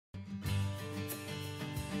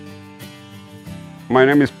My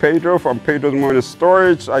name is Pedro from Pedro's Moving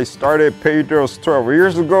Storage. I started Pedro's 12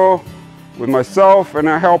 years ago with myself and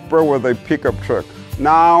a helper with a pickup truck.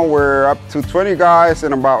 Now we're up to 20 guys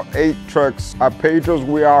and about 8 trucks. At Pedro's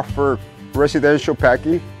we offer residential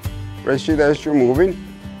packing, residential moving,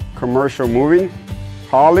 commercial moving,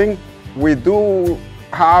 hauling. We do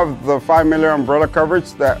have the 5 million umbrella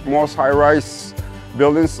coverage that most high-rise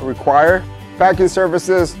buildings require. Packing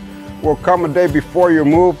services will come a day before you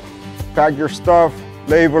move, pack your stuff,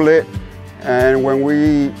 label it, and when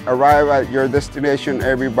we arrive at your destination,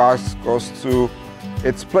 every box goes to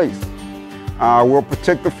its place. We'll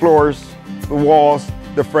protect the floors, the walls,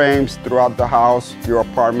 the frames throughout the house, your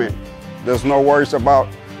apartment. There's no worries about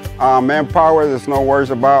manpower, there's no worries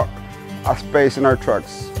about space in our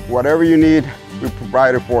trucks. Whatever you need, we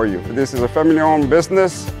provide it for you. This is a family-owned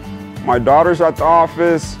business. My daughter's at the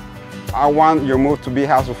office. I want your move to be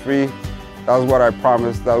hassle-free. That's what I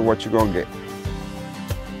promise, that's what you're gonna get.